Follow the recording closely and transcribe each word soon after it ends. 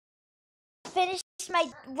finished my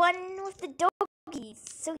one with the doggies.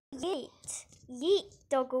 So yeet. Yeet,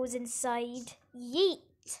 doggos inside. Yeet.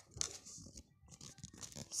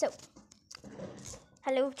 So,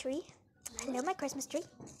 hello tree. Hello my Christmas tree.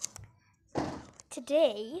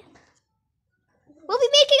 Today, we'll be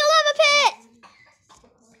making a lava pit!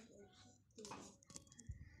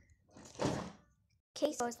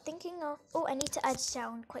 Okay, so I was thinking of, I need to add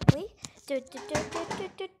sound quickly.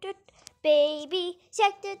 Baby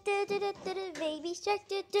shark, baby shark,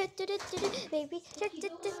 baby shark,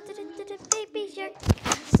 baby shark,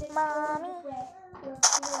 mommy.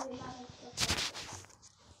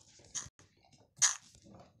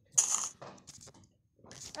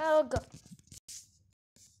 Oh, go.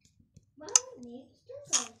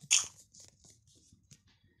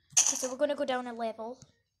 Okay, so we're going to go down a level.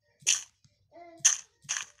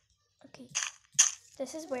 Okay,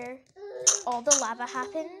 this is where all the lava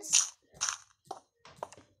happens.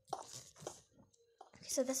 Okay,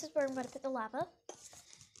 so this is where I'm going to put the lava.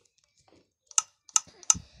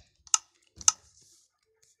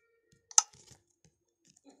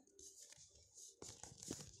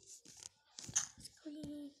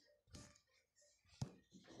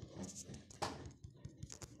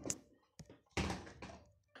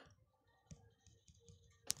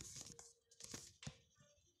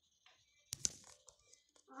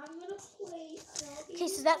 Okay,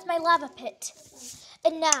 so that's my lava pit.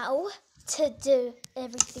 And now, to do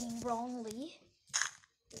everything wrongly,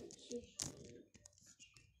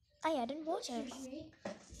 I added water.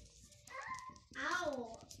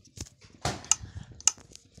 Ow.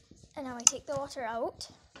 And now I take the water out.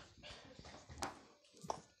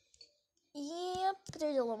 Yep,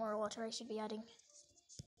 there's a lot more water I should be adding.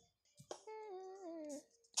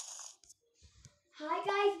 Hi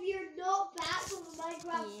guys, we are not back from the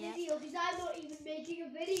Minecraft video because I'm not even making a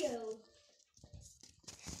video.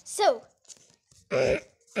 So, well,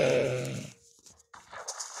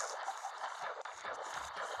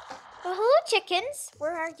 hello chickens.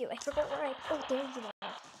 Where are you? I forgot where oh, there you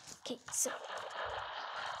are. Okay, so,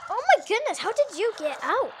 oh my goodness, how did you get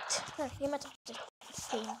out? You must have just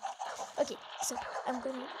seen. Okay, so I'm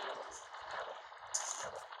gonna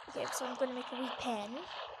make a wee pen,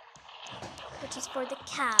 which is for the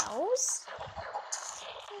cows.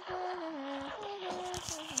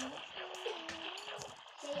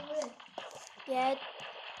 Yeah.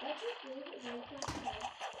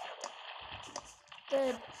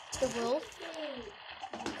 The wolf.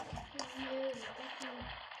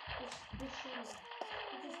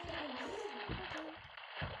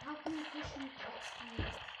 How can you push me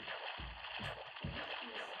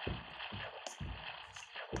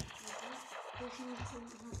Fishes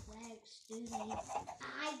don't have legs, do they?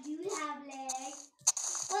 I do have legs.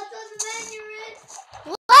 What's on the menu, Rich?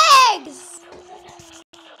 Legs!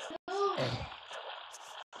 No.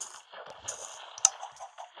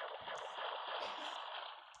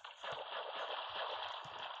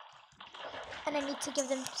 And I need to give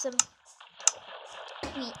them some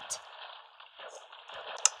meat.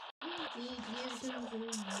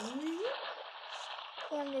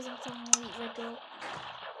 Yeah, I'm using some wheat wiggle.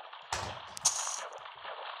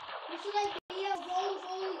 Where should I be? A roll of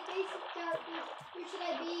all these basic characters. Where should I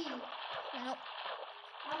be? Nope.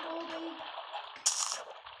 I'm Goldie.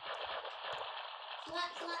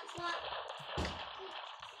 Slap, slap, slap.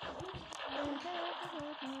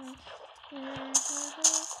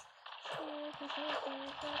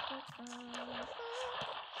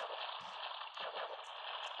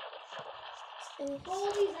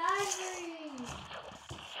 Goldie's angry.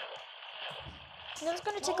 That was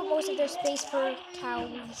going to take up most of their space for cow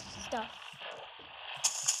stuff.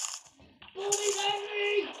 Goldie's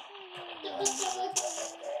angry.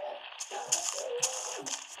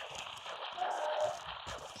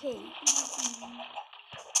 Okay.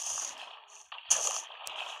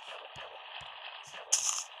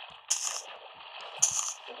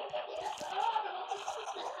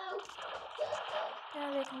 Now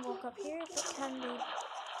they can walk up here, but can they?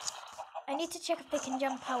 I need to check if they can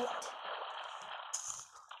jump out.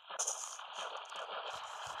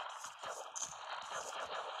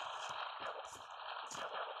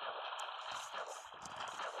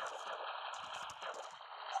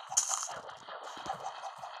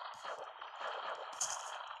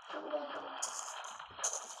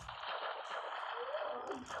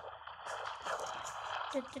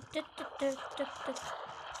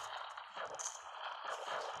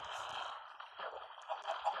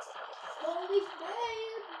 Goldie's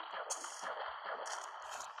mad.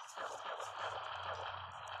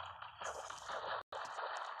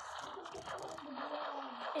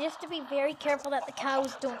 You have to be very careful that the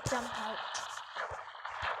cows don't jump out.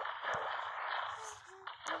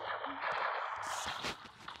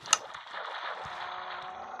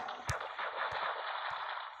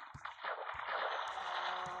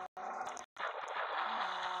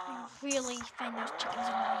 really find those chickens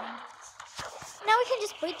annoying. Now we can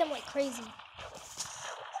just breed them like crazy.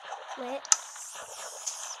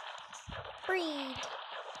 Let's breed.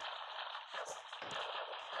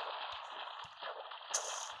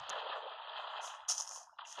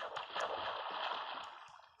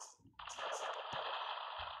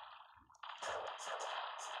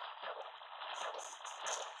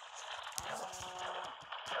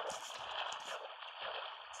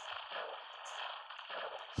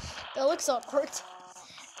 That looks awkward.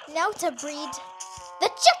 Now to breed the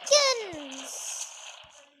chickens!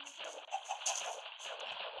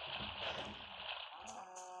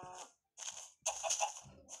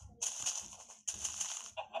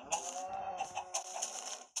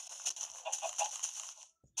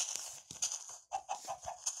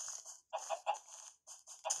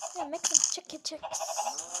 Yeah, make some chicky chicks.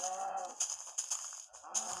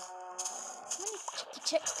 How many chicky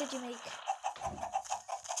chicks did you make?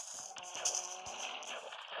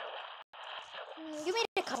 You made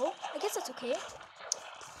a couple. I guess that's okay.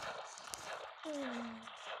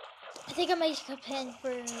 I think I might make a pen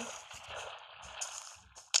for...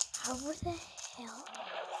 How the hell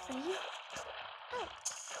are you? Oh.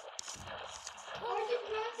 Arctic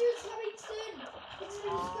Raptors coming soon. It's in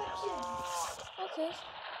the description. Okay.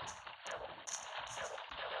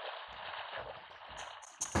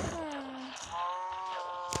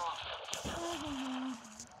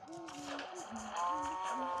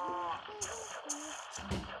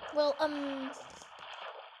 Well,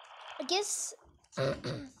 I guess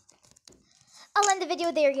I'll end the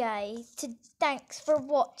video there, guys. Thanks for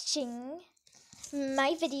watching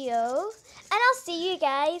my video, and I'll see you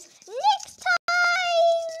guys next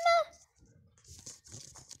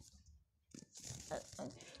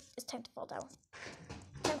time. It's time to fall down.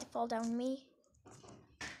 Time to fall down, me.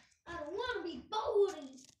 I don't want to be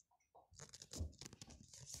boring.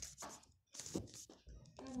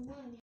 I don't want to be